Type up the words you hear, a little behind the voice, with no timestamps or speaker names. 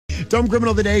Dumb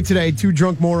criminal of the day today. Two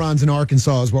drunk morons in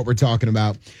Arkansas is what we're talking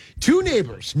about. Two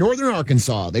neighbors, northern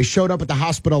Arkansas. They showed up at the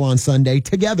hospital on Sunday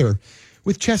together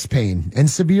with chest pain and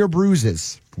severe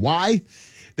bruises. Why?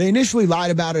 They initially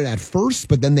lied about it at first,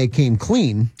 but then they came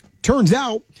clean. Turns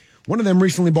out one of them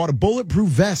recently bought a bulletproof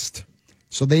vest.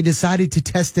 So they decided to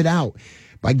test it out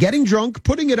by getting drunk,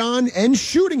 putting it on, and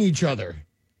shooting each other.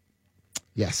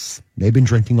 Yes, they've been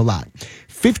drinking a lot.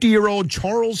 50-year-old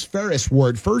Charles Ferris wore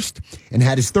it first and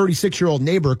had his 36-year-old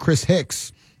neighbor, Chris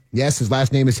Hicks. Yes, his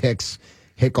last name is Hicks.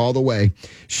 Hick all the way.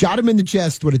 Shot him in the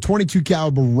chest with a .22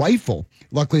 caliber rifle.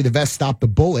 Luckily, the vest stopped the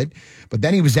bullet, but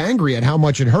then he was angry at how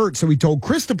much it hurt, so he told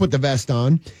Chris to put the vest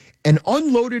on and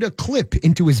unloaded a clip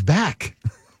into his back.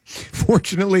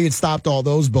 Fortunately, it stopped all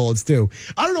those bullets, too.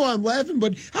 I don't know why I'm laughing,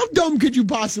 but how dumb could you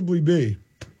possibly be?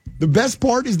 The best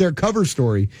part is their cover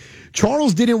story.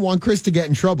 Charles didn't want Chris to get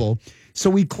in trouble, so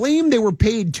he claimed they were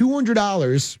paid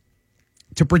 $200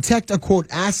 to protect a, quote,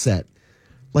 asset,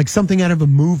 like something out of a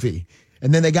movie.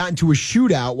 And then they got into a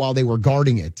shootout while they were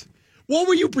guarding it. What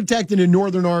were you protecting in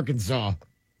northern Arkansas?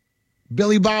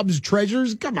 Billy Bob's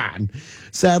treasures? Come on.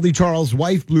 Sadly, Charles'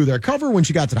 wife blew their cover when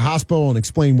she got to the hospital and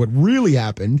explained what really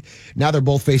happened. Now they're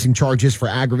both facing charges for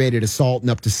aggravated assault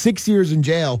and up to 6 years in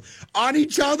jail on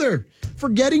each other for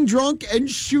getting drunk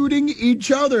and shooting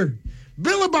each other.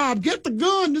 Billy Bob, get the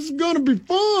gun. This is going to be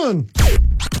fun.